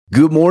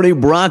Good morning,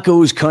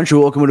 Broncos country.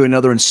 Welcome to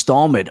another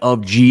installment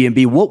of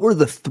GMB. What were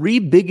the three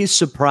biggest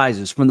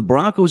surprises from the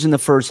Broncos in the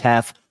first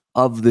half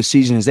of the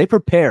season as they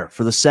prepare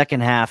for the second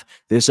half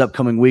this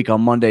upcoming week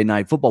on Monday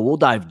Night Football? We'll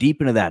dive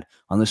deep into that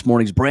on this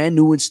morning's brand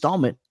new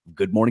installment of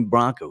Good Morning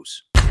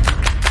Broncos.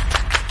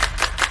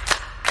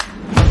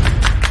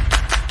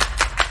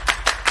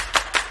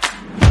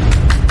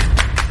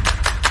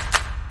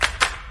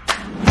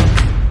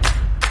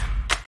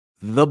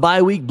 The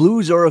bye week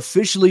blues are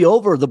officially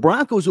over. The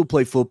Broncos will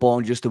play football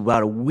in just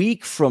about a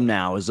week from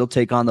now as they'll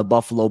take on the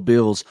Buffalo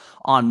Bills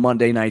on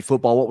Monday Night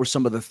Football. What were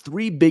some of the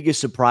three biggest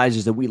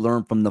surprises that we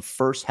learned from the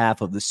first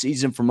half of the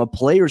season from a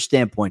player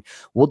standpoint?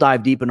 We'll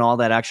dive deep into all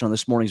that action on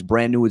this morning's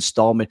brand new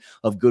installment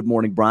of Good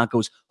Morning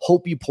Broncos.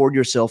 Hope you poured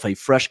yourself a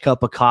fresh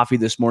cup of coffee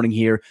this morning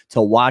here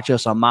to watch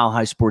us on Mile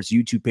High Sports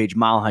YouTube page.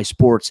 Mile High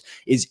Sports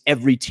is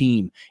every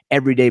team,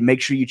 every day.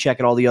 Make sure you check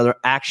out all the other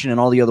action and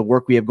all the other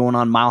work we have going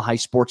on,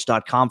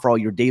 milehighsports.com, for all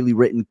your daily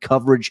written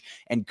coverage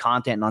and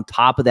content. And on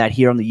top of that,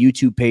 here on the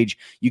YouTube page,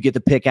 you get the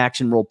Pick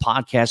Action Roll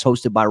podcast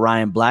hosted by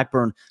Ryan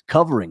Blackburn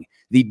covering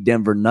the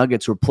Denver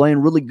Nuggets. We're playing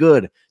really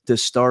good to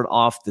start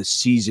off the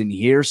season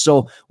here.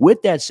 So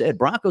with that said,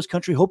 Broncos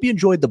country, hope you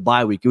enjoyed the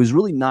bye week. It was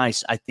really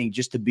nice, I think,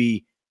 just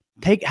to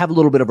have a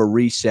little bit of a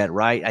reset,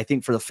 right? I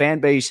think for the fan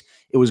base,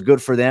 it was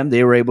good for them.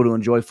 They were able to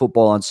enjoy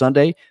football on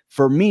Sunday.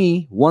 For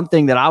me, one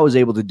thing that I was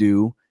able to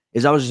do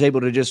is I was just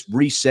able to just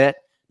reset,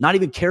 not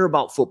even care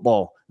about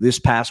football this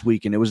past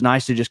week. And it was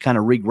nice to just kind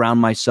of reground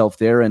myself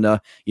there. And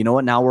you know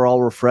what? Now we're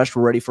all refreshed.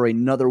 We're ready for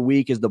another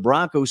week as the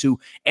Broncos, who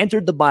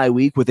entered the bye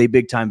week with a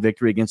big-time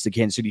victory against the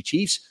Kansas City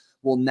Chiefs,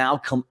 will now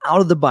come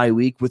out of the bye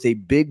week with a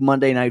big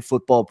Monday Night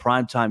Football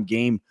primetime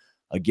game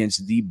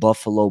against the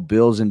Buffalo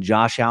Bills and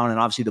Josh Allen. And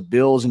obviously the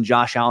Bills and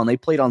Josh Allen, they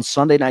played on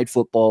Sunday Night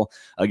Football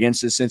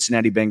against the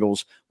Cincinnati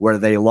Bengals, where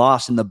they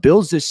lost. And the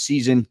Bills this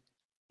season,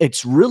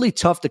 it's really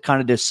tough to kind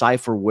of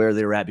decipher where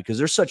they're at because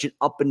they're such an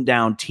up and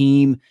down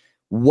team.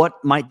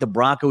 What might the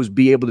Broncos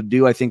be able to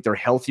do? I think they're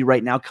healthy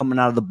right now coming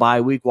out of the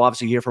bye week. We'll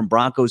obviously hear from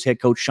Broncos head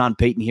coach Sean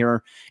Payton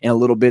here in a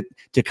little bit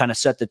to kind of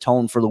set the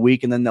tone for the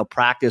week. And then they'll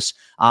practice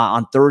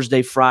on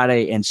Thursday,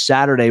 Friday, and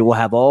Saturday. We'll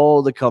have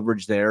all the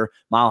coverage there,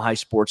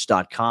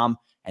 milehighsports.com.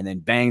 And then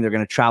bang, they're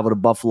going to travel to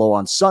Buffalo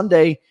on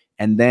Sunday.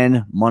 And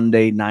then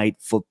Monday Night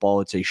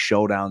Football, it's a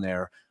showdown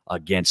there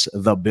against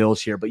the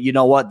Bills here. But you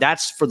know what?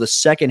 That's for the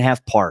second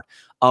half part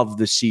of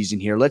the season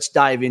here. Let's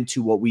dive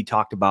into what we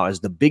talked about as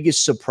the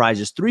biggest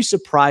surprises, three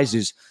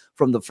surprises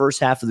from the first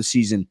half of the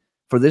season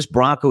for this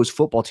Broncos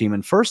football team.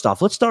 And first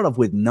off, let's start off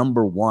with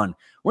number one.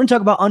 We're going to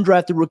talk about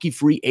undrafted rookie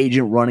free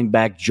agent running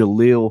back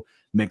Jaleel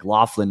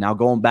McLaughlin. Now,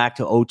 going back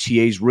to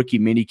OTA's rookie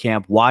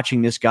minicamp,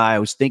 watching this guy, I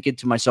was thinking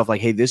to myself,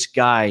 like, hey, this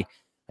guy,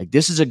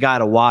 this is a guy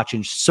to watch.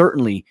 And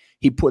certainly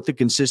he put the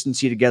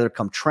consistency together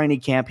come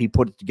training camp. He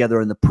put it together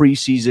in the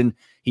preseason.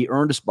 He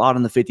earned a spot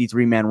on the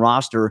 53-man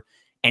roster.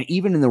 And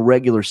even in the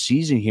regular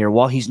season here,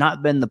 while he's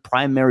not been the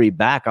primary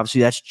back,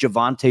 obviously that's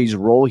Javante's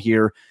role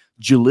here,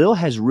 Jaleel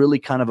has really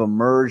kind of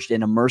emerged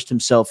and immersed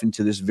himself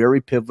into this very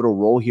pivotal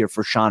role here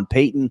for Sean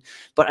Payton.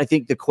 But I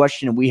think the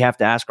question we have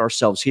to ask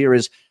ourselves here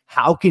is,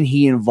 how can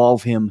he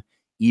involve him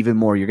even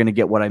more? You're going to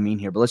get what I mean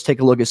here. But let's take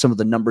a look at some of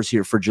the numbers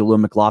here for Jaleel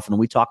McLaughlin.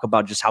 We talk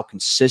about just how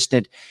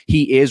consistent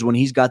he is when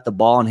he's got the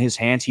ball in his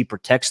hands. He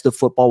protects the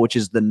football, which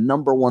is the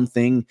number one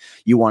thing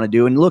you want to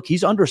do. And look,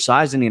 he's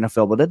undersized in the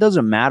NFL, but that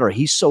doesn't matter.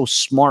 He's so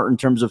smart in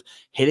terms of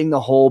hitting the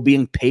hole,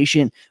 being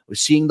patient,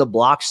 seeing the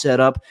block set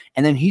up.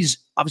 And then he's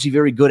obviously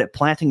very good at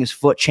planting his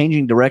foot,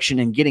 changing direction,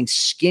 and getting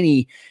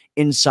skinny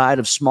inside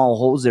of small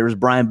holes there. As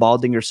Brian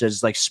Baldinger says,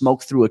 it's like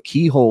smoke through a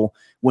keyhole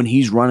when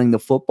he's running the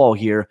football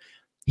here.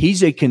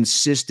 He's a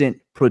consistent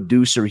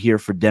producer here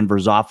for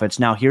Denver's offense.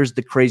 Now, here's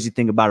the crazy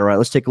thing about it, right?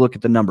 Let's take a look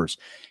at the numbers.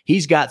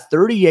 He's got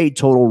 38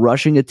 total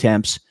rushing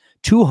attempts,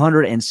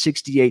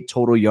 268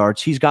 total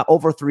yards. He's got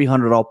over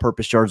 300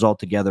 all-purpose yards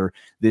altogether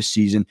this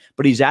season,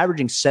 but he's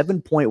averaging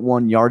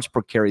 7.1 yards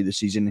per carry this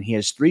season, and he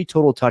has 3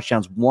 total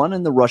touchdowns, 1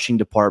 in the rushing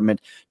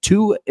department,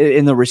 2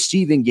 in the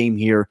receiving game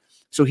here.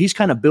 So he's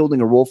kind of building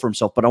a role for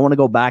himself, but I want to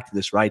go back to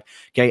this, right?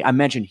 Okay, I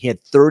mentioned he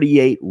had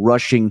 38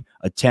 rushing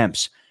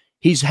attempts.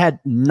 He's had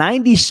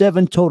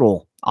 97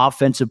 total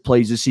offensive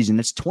plays this season.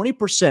 That's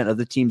 20% of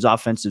the team's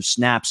offensive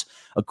snaps,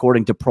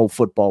 according to Pro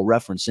Football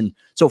Reference. And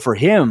so for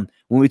him,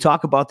 when we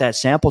talk about that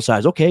sample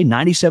size, okay,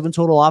 97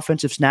 total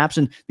offensive snaps,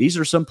 and these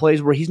are some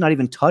plays where he's not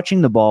even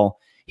touching the ball.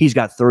 He's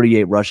got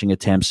 38 rushing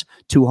attempts,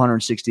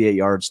 268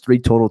 yards, 3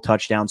 total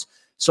touchdowns.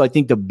 So I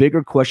think the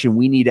bigger question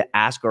we need to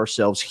ask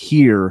ourselves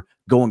here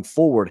going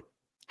forward,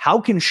 how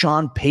can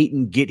Sean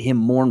Payton get him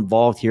more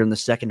involved here in the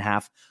second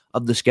half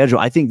of the schedule?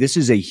 I think this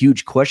is a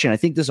huge question. I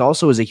think this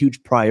also is a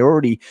huge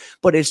priority,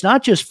 but it's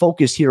not just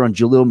focused here on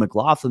Jaleel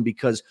McLaughlin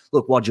because,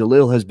 look, while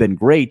Jaleel has been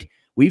great,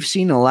 we've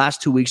seen in the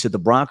last 2 weeks that the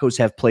Broncos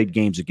have played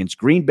games against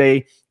Green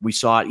Bay. We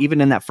saw it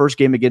even in that first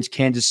game against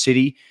Kansas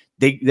City.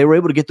 They were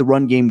able to get the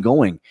run game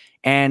going.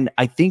 And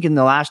I think in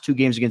the last 2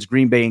 games against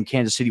Green Bay and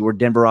Kansas City, where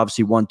Denver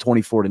obviously won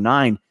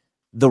 24-9,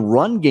 the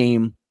run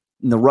game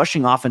in the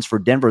rushing offense for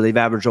Denver, they've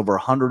averaged over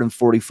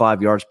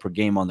 145 yards per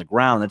game on the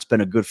ground. That's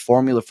been a good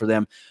formula for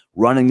them,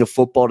 running the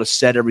football to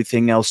set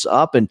everything else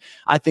up. And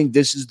I think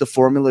this is the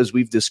formula, as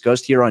we've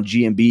discussed here on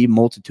GMB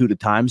multitude of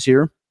times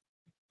here.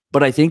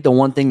 But I think the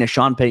one thing that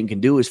Sean Payton can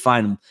do is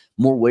find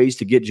more ways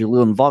to get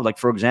Jaleel involved. Like,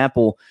 for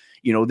example,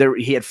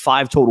 he had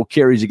 5 total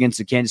carries against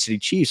the Kansas City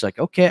Chiefs. Like,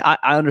 okay,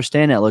 I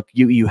understand that. Look,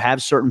 you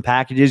have certain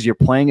packages. You're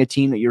playing a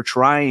team that you're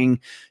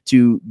trying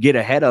to get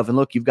ahead of. And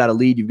look, you've got a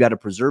lead. You've got to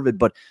preserve it.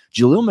 But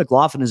Jaleel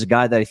McLaughlin is a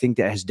guy that I think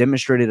that has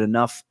demonstrated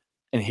enough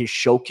in his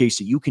showcase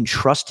that you can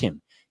trust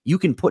him. You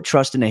can put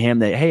trust into him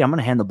that, hey, I'm going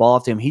to hand the ball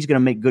off to him. He's going to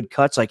make good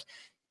cuts. Like,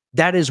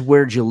 that is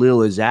where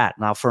Jaleel is at.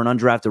 Now, for an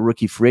undrafted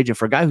rookie free agent,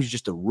 for a guy who's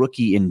just a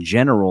rookie in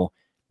general,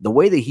 the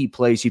way that he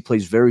plays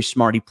very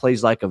smart. He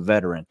plays like a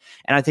veteran.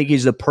 And I think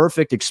he's the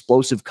perfect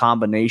explosive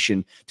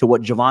combination to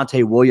what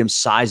Javonte Williams'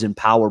 size and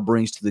power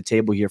brings to the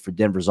table here for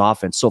Denver's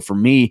offense. So for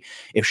me,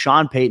 if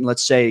Sean Payton,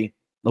 let's say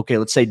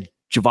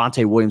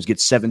Javonte Williams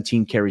gets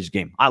 17 carries a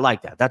game. I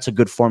like that. That's a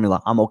good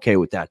formula. I'm okay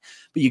with that.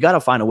 But you got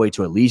to find a way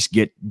to at least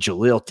get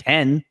Jaleel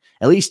 10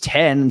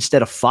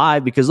 instead of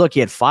 5, because look,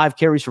 he had 5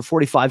 carries for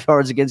 45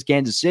 yards against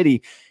Kansas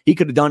City. He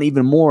could have done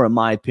even more, in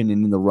my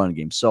opinion, in the run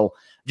game. So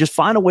just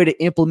find a way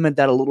to implement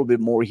that a little bit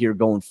more here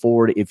going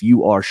forward if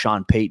you are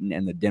Sean Payton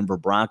and the Denver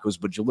Broncos.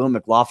 But Jaleel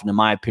McLaughlin, in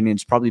my opinion,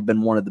 has probably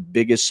been one of the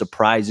biggest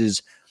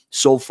surprises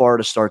so far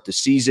to start the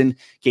season.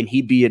 Can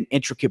he be an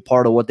intricate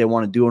part of what they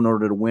want to do in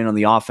order to win on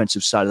the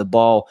offensive side of the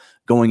ball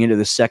going into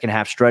the second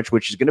half stretch,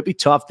 which is going to be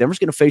tough? Denver's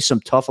going to face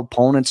some tough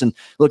opponents. And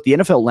look, the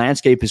NFL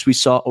landscape, as we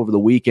saw over the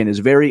weekend, is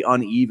very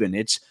uneven.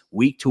 It's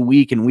week to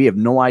week, and we have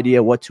no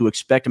idea what to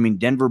expect. I mean,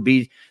 Denver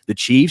beat the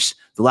Chiefs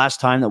the last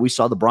time that we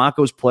saw the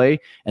Broncos play,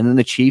 and then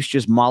the Chiefs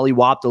just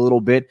mollywopped a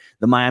little bit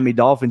the Miami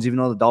Dolphins, even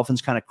though the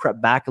Dolphins kind of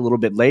crept back a little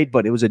bit late,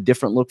 but it was a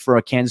different look for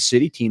a Kansas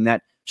City team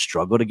that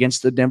struggled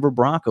against the Denver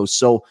Broncos.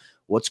 So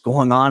what's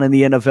going on in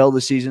the NFL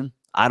this season?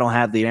 I don't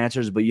have the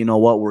answers, but you know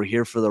what? We're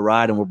here for the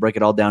ride, and we'll break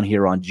it all down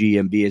here on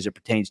GMB as it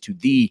pertains to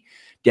the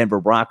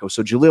Denver Broncos.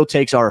 So Jaleel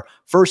takes our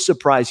first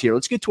surprise here.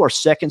 Let's get to our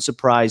second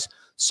surprise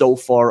so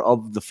far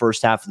of the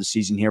first half of the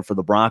season here for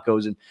the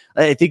Broncos. And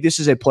I think this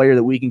is a player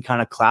that we can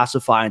kind of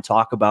classify and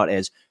talk about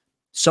as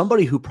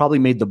somebody who probably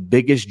made the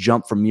biggest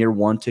jump from year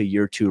 1 to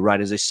year 2,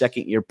 right? As a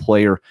second-year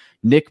player,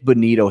 Nik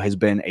Bonitto has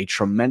been a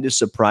tremendous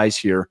surprise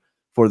here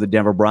for the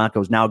Denver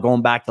Broncos. Now,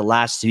 going back to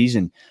last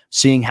season,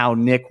 seeing how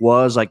Nik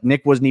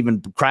wasn't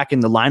even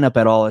cracking the lineup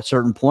at all at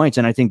certain points.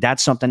 And I think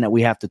that's something that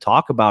we have to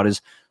talk about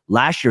is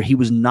last year he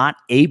was not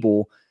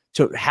able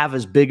to have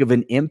as big of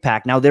an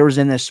impact. Now, there was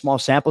in this small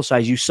sample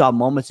size, you saw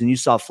moments and you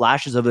saw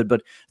flashes of it,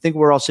 but I think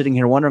we're all sitting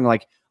here wondering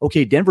like,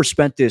 okay, Denver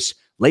spent this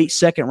late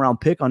second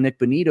round pick on Nik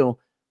Bonitto.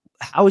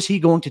 How is he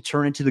going to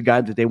turn into the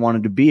guy that they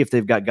wanted to be if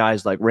they've got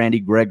guys like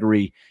Randy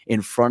Gregory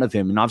in front of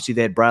him? And obviously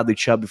they had Bradley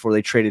Chubb before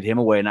they traded him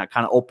away, and that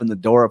kind of opened the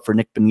door up for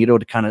Nik Bonitto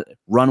to kind of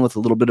run with a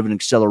little bit of an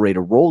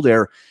accelerator role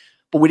there.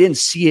 But we didn't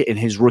see it in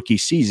his rookie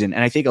season.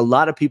 And I think a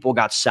lot of people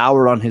got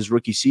soured on his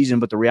rookie season,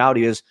 but the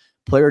reality is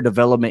player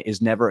development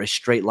is never a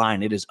straight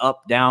line. It is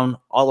up, down,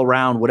 all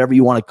around, whatever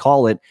you want to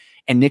call it.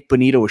 And Nik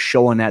Bonitto is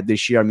showing that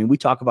this year. I mean, we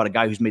talk about a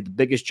guy who's made the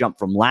biggest jump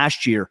from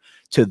last year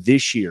to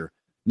this year.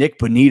 Nik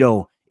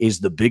Bonitto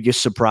is the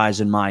biggest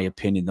surprise, in my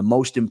opinion, the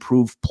most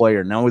improved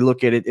player. Now we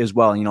look at it as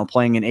well,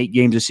 playing in 8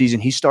 games a season.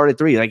 He started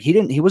 3. Like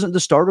he wasn't the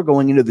starter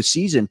going into the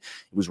season.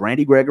 It was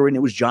Randy Gregory and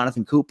it was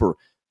Jonathan Cooper.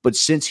 But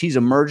since he's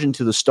emerged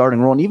into the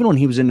starting role, and even when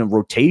he was in the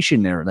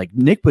rotation there, like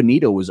Nik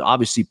Bonitto was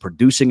obviously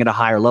producing at a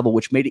higher level,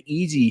 which made it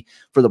easy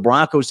for the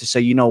Broncos to say,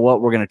 you know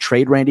what, we're going to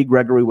trade Randy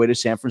Gregory away to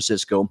San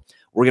Francisco.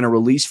 We're going to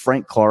release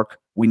Frank Clark.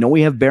 We know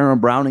we have Baron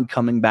Browning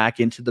coming back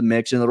into the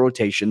mix in the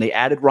rotation. They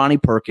added Ronnie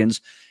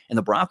Perkins, and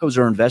the Broncos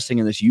are investing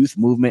in this youth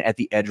movement at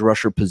the edge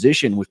rusher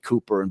position with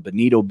Cooper and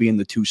Bonitto being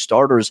the 2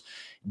 starters.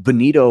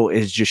 Bonitto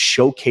is just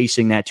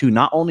showcasing that too,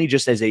 not only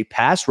just as a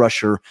pass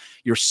rusher,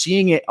 you're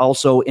seeing it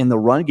also in the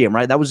run game,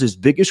 right? That was his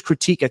biggest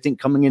critique, I think,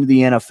 coming into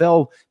the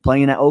NFL,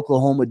 playing in that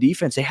Oklahoma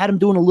defense. They had him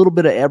doing a little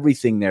bit of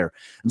everything there.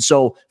 And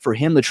so for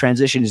him, the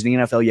transition is in the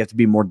NFL, you have to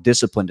be more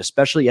disciplined,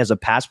 especially as a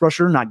pass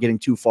rusher, not getting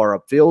too far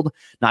upfield,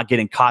 not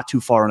getting caught too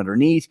far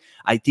underneath.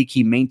 I think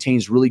he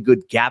maintains really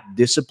good gap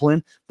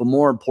discipline, but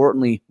more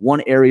importantly,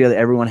 one area that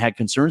everyone had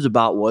concerns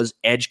about was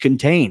edge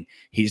contain.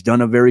 He's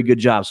done a very good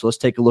job. So let's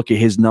take a look at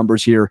his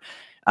numbers here.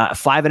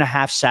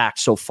 5.5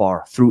 sacks so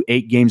far through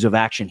 8 games of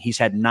action. He's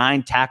had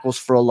 9 tackles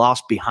for a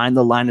loss behind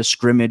the line of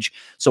scrimmage.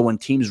 So when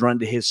teams run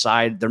to his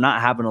side, they're not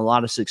having a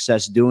lot of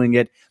success doing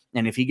it.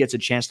 And if he gets a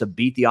chance to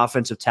beat the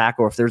offensive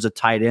tackle, or if there's a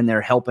tight end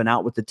there helping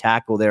out with the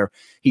tackle there,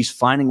 he's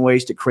finding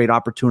ways to create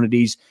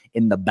opportunities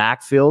in the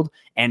backfield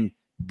and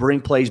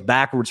bring plays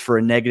backwards for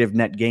a negative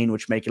net gain,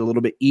 which make it a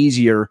little bit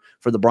easier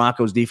for the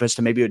Broncos defense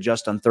to maybe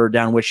adjust on third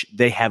down, which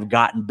they have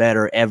gotten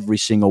better every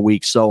single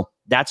week. So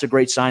that's a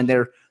great sign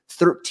there.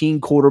 13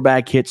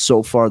 quarterback hits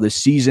so far this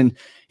season.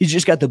 He's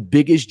just got the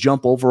biggest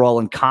jump overall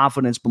in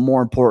confidence, but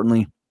more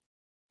importantly,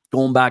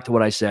 going back to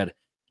what I said,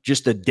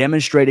 just a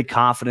demonstrated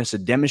confidence, a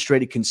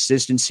demonstrated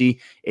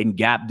consistency in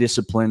gap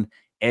discipline.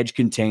 edge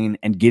contain,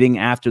 and getting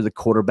after the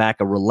quarterback,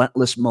 a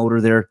relentless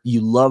motor there.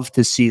 You love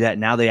to see that.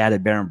 Now they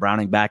added Baron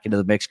Browning back into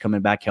the mix,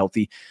 coming back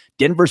healthy.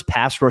 Denver's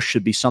pass rush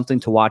should be something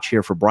to watch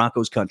here for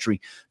Broncos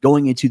country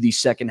going into the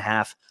second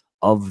half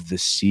of the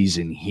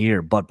season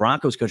here. But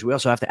Broncos country, we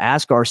also have to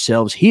ask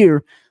ourselves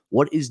here,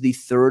 what is the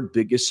third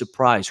biggest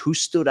surprise? Who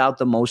stood out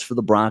the most for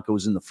the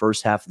Broncos in the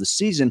first half of the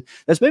season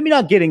that's maybe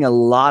not getting a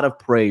lot of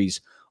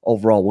praise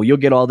overall? Well, you'll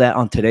get all that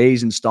on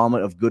today's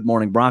installment of Good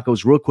Morning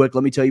Broncos. Real quick,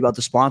 let me tell you about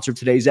the sponsor of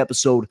today's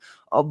episode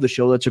of the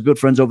show. That's our good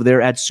friends over there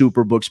at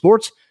Superbook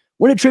Sports.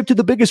 Win a trip to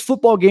the biggest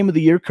football game of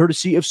the year,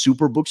 courtesy of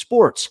Superbook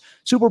Sports.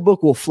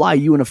 Superbook will fly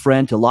you and a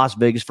friend to Las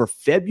Vegas for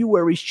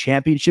February's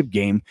championship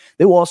game.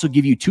 They will also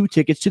give you 2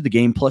 tickets to the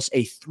game plus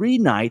a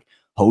 3-night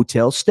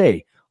hotel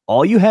stay.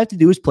 All you have to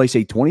do is place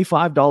a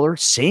 $25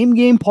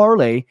 same-game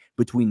parlay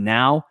between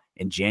now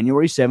and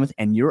January 7th,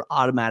 and you're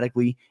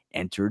automatically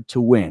entered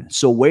to win.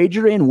 So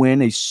wager and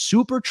win a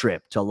super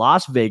trip to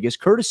Las Vegas,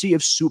 courtesy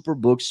of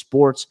Superbook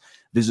Sports.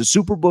 Visit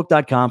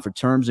superbook.com for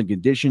terms and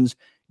conditions.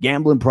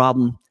 Gambling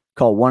problem?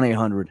 Call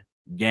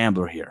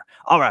 1-800-GAMBLER here.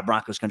 All right,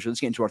 Broncos country,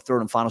 let's get into our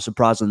third and final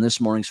surprise on this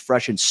morning's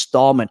fresh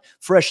installment,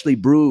 freshly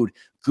brewed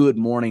Good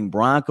Morning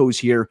Broncos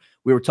here.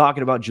 We were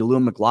talking about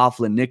Jaleel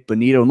McLaughlin, Nik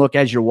Bonitto. And look,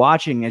 as you're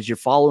watching, as you're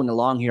following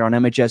along here on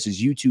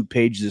MHS's YouTube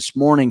page this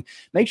morning,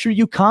 make sure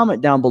you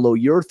comment down below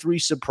your 3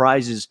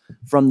 surprises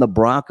from the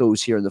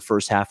Broncos here in the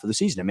first half of the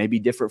season. It may be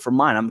different from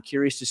mine. I'm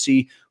curious to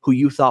see who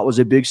you thought was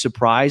a big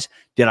surprise.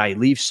 Did I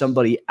leave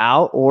somebody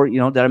out? Or,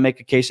 did I make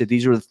a case that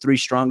these are the 3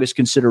 strongest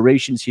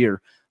considerations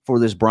here for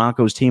this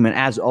Broncos team? And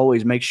as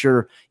always, make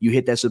sure you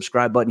hit that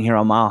subscribe button here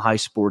on Mile High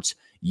Sports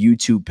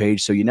YouTube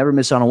page so you never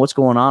miss out on what's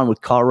going on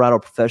with Colorado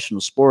professional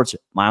sports.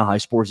 Mile High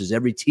Sports is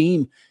every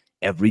team,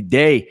 every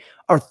day.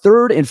 Our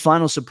third and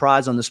final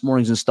surprise on this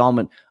morning's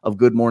installment of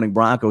Good Morning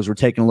Broncos, we're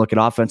taking a look at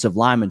offensive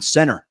lineman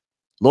center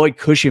Lloyd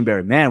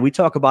Cushenberry. Man, we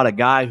talk about a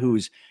guy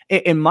who's,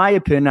 in my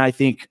opinion, I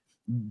think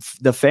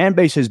the fan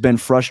base has been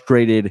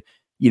frustrated,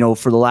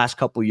 for the last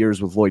couple of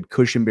years with Lloyd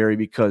Cushenberry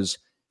because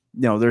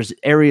there's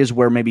areas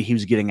where maybe he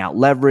was getting out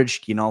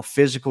leveraged,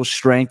 physical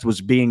strength was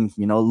being,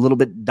 a little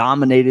bit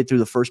dominated through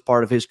the first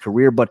part of his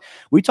career. But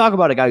we talk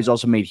about a guy who's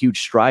also made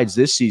huge strides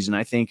this season,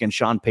 I think, in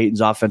Sean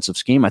Payton's offensive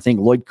scheme. I think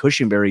Lloyd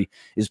Cushenberry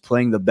is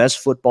playing the best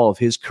football of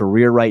his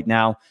career right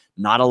now,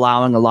 not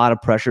allowing a lot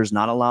of pressures,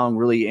 not allowing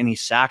really any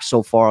sacks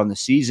so far on the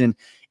season.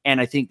 And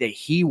I think that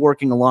he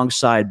working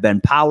alongside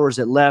Ben Powers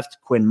at left,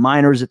 Quinn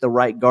Miners at the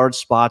right guard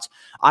spots,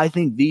 I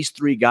think these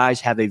 3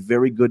 guys have a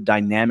very good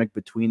dynamic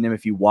between them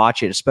if you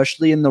watch it,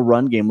 especially in the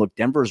run game. Look,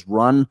 Denver's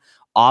run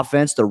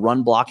offense, the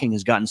run blocking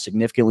has gotten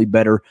significantly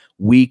better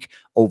week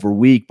over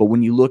week. But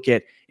when you look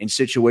at in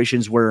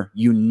situations where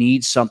you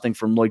need something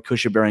from Lloyd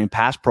Cushenberry in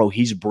pass pro,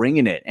 he's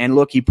bringing it. And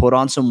look, he put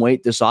on some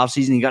weight this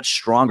offseason. He got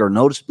stronger,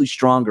 noticeably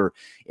stronger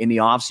in the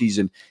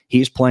offseason.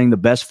 He's playing the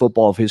best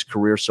football of his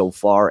career so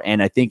far.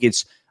 And I think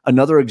it's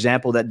another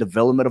example that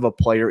development of a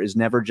player is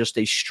never just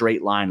a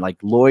straight line. Like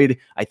Lloyd,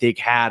 I think,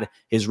 had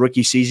his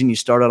rookie season. He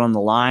started on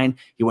the line.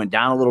 He went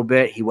down a little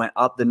bit. He went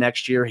up the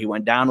next year. He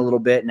went down a little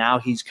bit. Now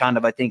he's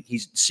I think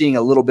he's seeing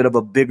a little bit of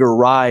a bigger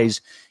rise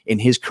in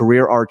his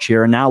career arch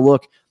here. And now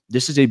look,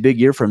 this is a big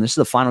year for him. This is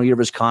the final year of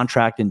his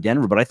contract in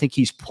Denver, but I think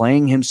he's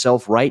playing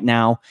himself right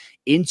now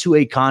into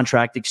a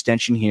contract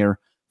extension here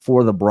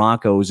for the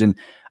Broncos. And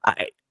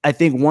I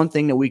think one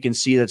thing that we can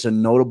see that's a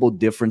notable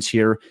difference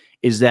here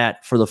is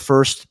that for the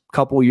first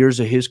couple of years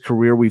of his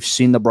career, we've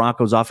seen the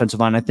Broncos offensive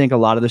line. I think a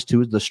lot of this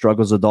too is the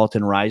struggles of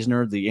Dalton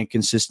Reisner, the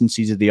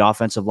inconsistencies of the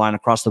offensive line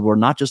across the board,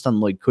 not just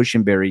on Lloyd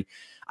Cushenberry.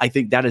 I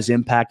think that has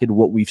impacted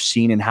what we've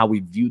seen and how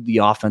we viewed the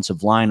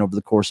offensive line over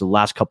the course of the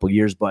last couple of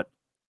years. But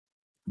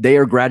they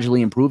are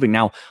gradually improving.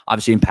 Now,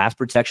 obviously in pass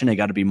protection, they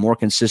got to be more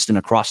consistent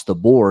across the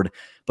board,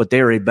 but they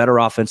are a better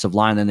offensive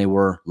line than they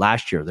were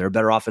last year. They're a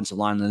better offensive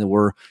line than they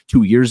were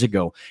 2 years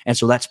ago. And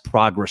so that's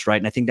progress, right?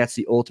 And I think that's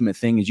the ultimate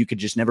thing is you could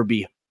just never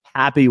be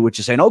happy with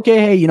just saying, okay,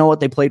 hey, you know what?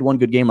 They played one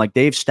good game. Like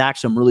they've stacked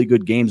some really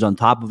good games on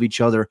top of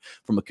each other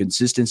from a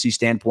consistency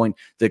standpoint.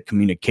 The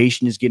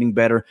communication is getting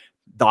better.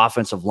 The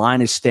offensive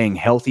line is staying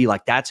healthy.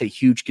 Like that's a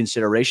huge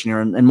consideration here.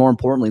 And more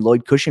importantly,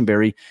 Lloyd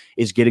Cushenberry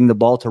is getting the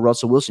ball to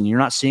Russell Wilson. You're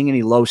not seeing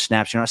any low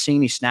snaps. You're not seeing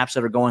any snaps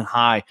that are going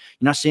high.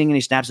 You're not seeing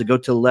any snaps that go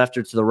to the left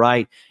or to the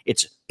right.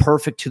 It's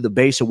perfect to the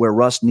base of where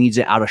Russ needs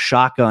it out of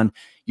shotgun.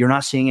 You're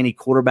not seeing any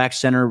quarterback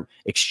center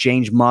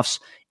exchange muffs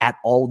at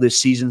all this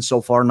season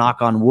so far.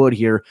 Knock on wood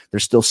here.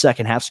 There's still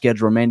second half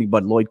schedule remaining,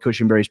 but Lloyd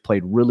Cushenberry's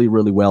played really,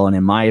 really well. And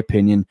in my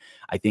opinion,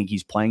 I think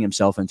he's playing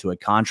himself into a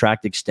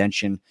contract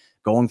extension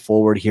going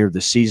forward here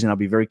this season. I'll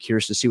be very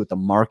curious to see what the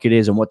market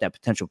is and what that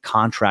potential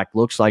contract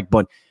looks like.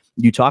 But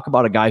you talk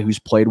about a guy who's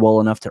played well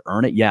enough to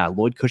earn it. Yeah,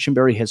 Lloyd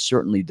Cushenberry has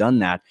certainly done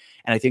that.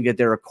 And I think that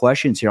there are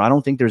questions here. I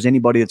don't think there's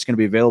anybody that's going to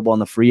be available on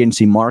the free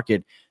agency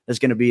market that's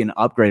going to be an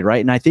upgrade,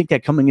 right? And I think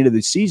that coming into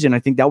the season, I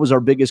think that was our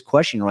biggest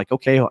question. You're like,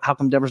 okay, how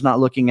come Denver's not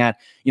looking at,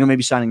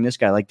 maybe signing this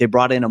guy? Like they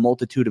brought in a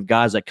multitude of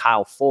guys like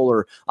Kyle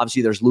Fuller.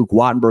 Obviously, there's Luke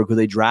Wattenberg, who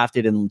they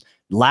drafted in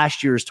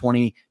last year's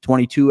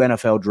 2022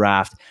 NFL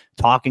draft,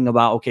 talking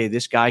about, okay,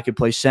 this guy could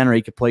play center,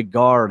 he could play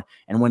guard.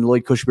 And when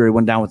Lloyd Cushenberry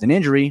went down with an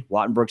injury,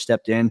 Wattenberg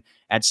stepped in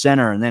at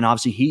center, and then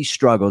obviously he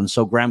struggled. And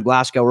so Graham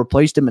Glasgow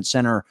replaced him at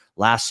center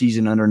last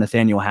season under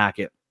Nathaniel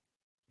Hackett.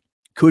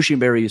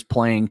 Cushenberry is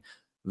playing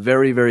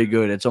very, very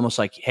good. It's almost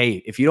like,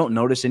 hey, if you don't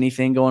notice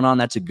anything going on,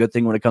 that's a good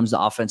thing when it comes to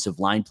offensive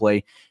line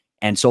play.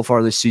 And so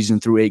far this season,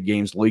 through 8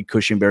 games, Lloyd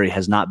Cushenberry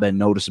has not been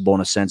noticeable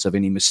in a sense of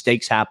any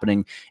mistakes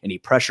happening, any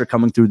pressure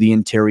coming through the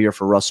interior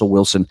for Russell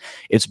Wilson.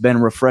 It's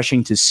been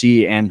refreshing to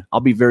see, and I'll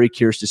be very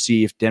curious to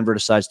see if Denver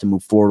decides to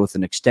move forward with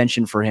an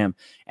extension for him.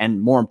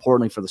 And more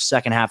importantly, for the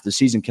second half of the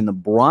season, can the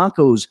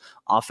Broncos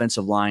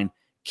offensive line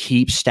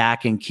keep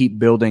stacking, keep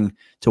building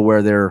to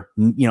where they're,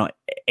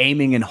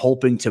 aiming and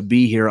hoping to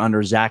be here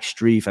under Zach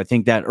Strief? I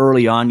think that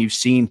early on, you've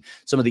seen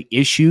some of the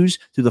issues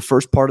through the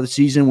first part of the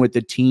season with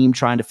the team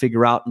trying to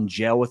figure out and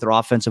gel with their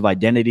offensive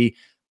identity.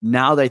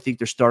 Now they think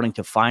they're starting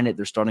to find it.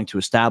 They're starting to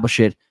establish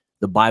it.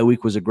 The bye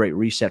week was a great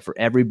reset for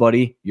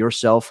everybody,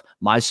 yourself,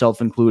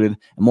 myself included,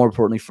 and more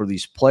importantly for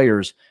these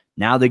players.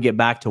 Now they get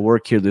back to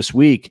work here this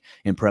week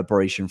in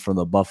preparation for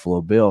the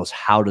Buffalo Bills.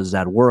 How does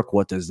that work?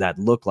 What does that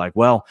look like?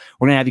 Well,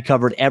 we're going to have you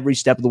covered every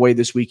step of the way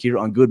this week here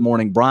on Good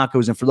Morning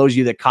Broncos. And for those of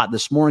you that caught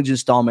this morning's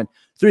installment,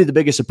 3 of the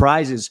biggest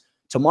surprises.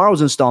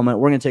 Tomorrow's installment,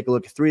 we're going to take a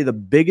look at 3 of the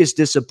biggest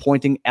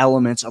disappointing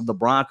elements of the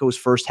Broncos'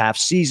 first half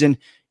season.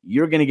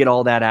 You're going to get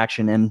all that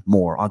action and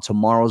more on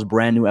tomorrow's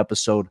brand new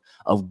episode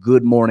of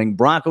Good Morning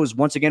Broncos.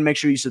 Once again, make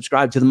sure you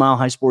subscribe to the Mile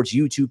High Sports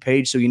YouTube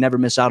page so you never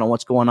miss out on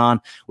what's going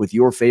on with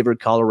your favorite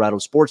Colorado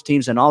sports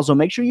teams. And also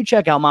make sure you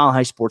check out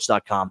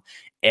milehighsports.com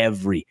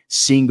every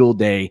single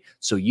day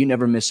so you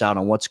never miss out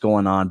on what's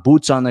going on.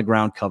 Boots on the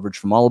ground coverage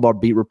from all of our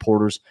beat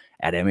reporters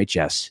at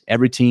MHS.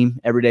 Every team,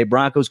 every day,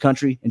 Broncos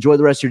country. Enjoy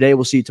the rest of your day.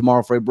 We'll see you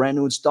tomorrow for a brand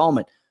new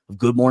installment of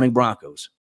Good Morning Broncos.